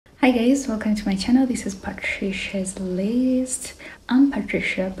Hi guys, welcome to my channel. This is Patricia's List. I'm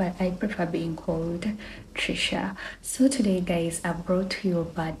Patricia, but I prefer being called Trisha. So today guys, I brought to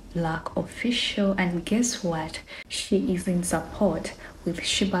you Bad Luck Official, and guess what? She is in support with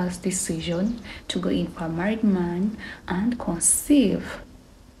Sheebah's decision to go in for a married man and conceive.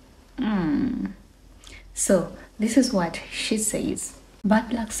 So this is what she says.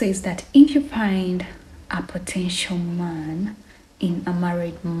 Bad Luck says that if you find a potential man in a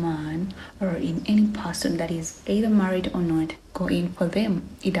married man or in any person that is either married or not, go in for them.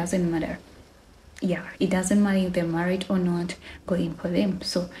 It doesn't matter. Yeah, it doesn't matter if they're married or not, go in for them.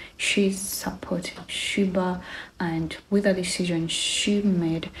 So she's supporting Sheebah and with the decision she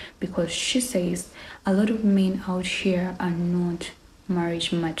made, because she says a lot of men out here are not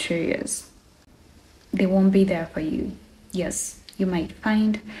marriage materials. They won't be there for you. Yes, you might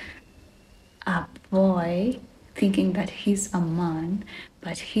find a boy thinking that he's a man,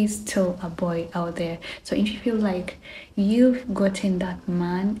 but he's still a boy out there. So if you feel like you've gotten that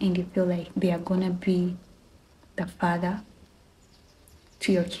man and you feel like they are gonna be the father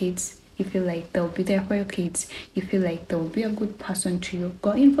to your kids, you feel like they'll be there for your kids, you feel like they'll be a good person to you,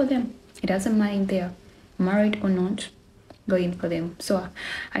 go in for them. It doesn't matter if they're married or not, go in for them. So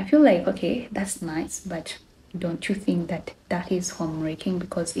I feel like, okay, that's nice, but don't you think that that is home wrecking,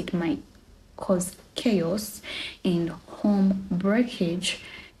 because it might cause chaos and home breakage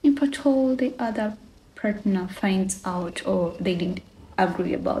if at all the other partner finds out or they didn't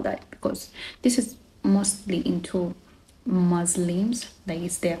agree about that, because this is mostly into Muslims, that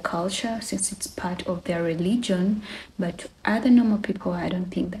is their culture, since it's part of their religion. But other normal people, I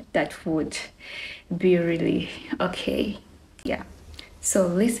don't think that that would be really okay. Yeah, so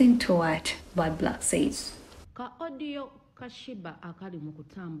listen to what Bad Luck says. Ka audio ka Sheebah akali mu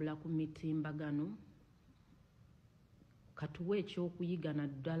kutambula ku mitimbagano katuwe ekyokuyiga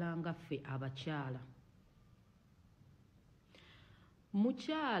naddala nga ffe abakyala.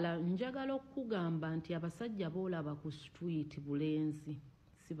 Mukyala, njagala okugamba nti abasajja boolaba ku street bulenzi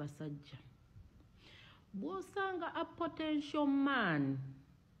si basajja. Bw'osanga a potential man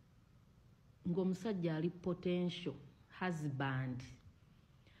ng'omusajja ali potential husband,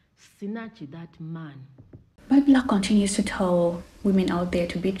 snatch that man. Bad Luck continues to tell women out there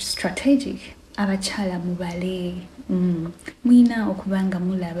to be strategic. Abachala mubale mwina okubanga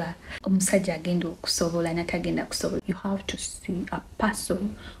mulaba omusajja agenda okusobola natagenda kusobola. You have to see a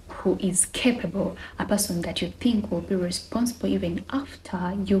person who is capable, a person that you think will be responsible even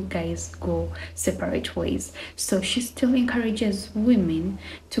after you guys go separate ways. So she still encourages women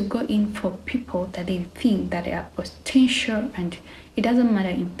to go in for people that they think that they are potential, and it doesn't matter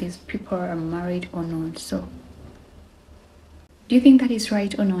if these people are married or not. So do you think that is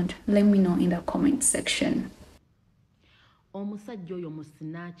right or not? Let me know in the comment section. Omusajja oyo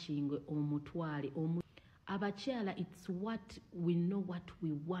musinaaching omutwale abakyala, it's what we know what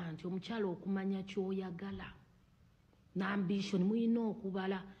we want. Omukyala okumanya kyoyagala n'ambition muyina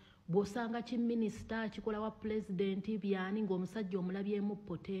okubala. Bw'osanga kiminister kikola wa president byani ng'omusajja omulabyemu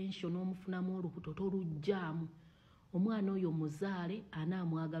potential n'omufunamu olubuto tolujjaamu. Omwana oyo muzaale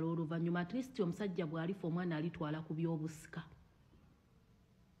anaamwagala oluvannyuma. At least omusajja bw'alifa omwana alitwala ku by'obusika.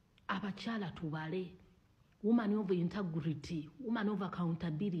 Abachala tubale. Woman of integrity, woman of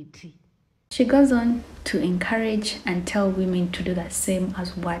accountability. She goes on to encourage and tell women to do the same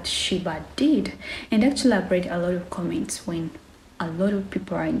as what Sheebah did. And actually I've read a lot of comments when a lot of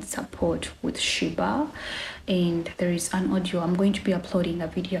people are in support with Sheebah. And there is an audio. I'm going to be uploading a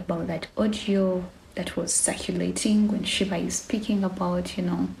video about that audio that was circulating when Sheebah is speaking about, you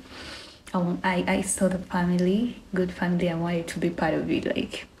know, I saw the family, good family, I wanted to be part of it,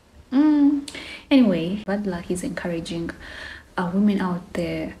 like. Anyway, Bad Luck is encouraging women out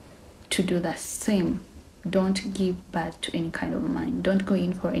there to do the same. Don't give birth to any kind of man. Don't go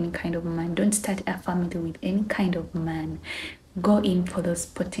in for any kind of man. Don't start a family with any kind of man. Go in for those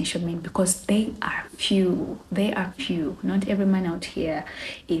potential men, because they are few. They are few. Not every man out here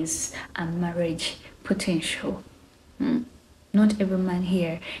is a marriage potential. Not every man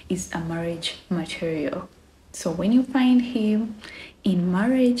here is a marriage material. So when you find him in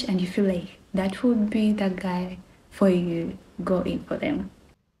marriage and you feel like that would be the guy for you, go in for them.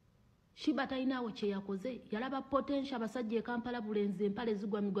 Sheebah talinawo kye yakoze, yalaba potential abasajja e Kampala bulenzi empale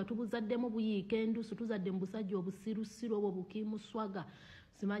zigwa migwa tubuzaddemu buyiika endusu, tuzadde mu busajja obusirusiru obwo bukimuswaga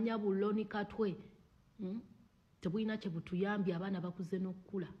simanya buloni katwe tebulina kye butuyambye, abaana bakuze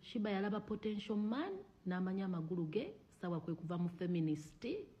n'okukula. Sheebah yalaba potential man n'amanya amagulu ge sawa kwe kuva mu feminist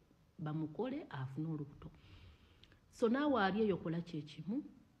bamukole afune olubuto. So naawe ali eyo kola kye kimu.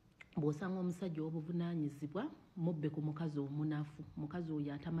 Bw'osanga omusajja w'obuvunaanyizibwa mubbe ku mukazi omunafu, mukazi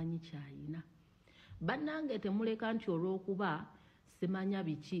oyo atamanyi kyayina. Bannange temuleka nti olw'okuba simanya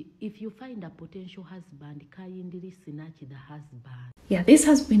biki. If you find a potential husband, kindly snatch the husband. Yeah, this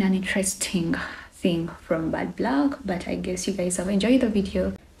has been an interesting thing from Bad Blog, but I guess you guys have enjoyed the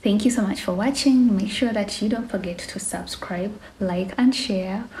video. Thank you so much for watching. Make sure that you don't forget to subscribe, like, and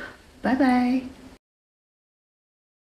share. Bye bye.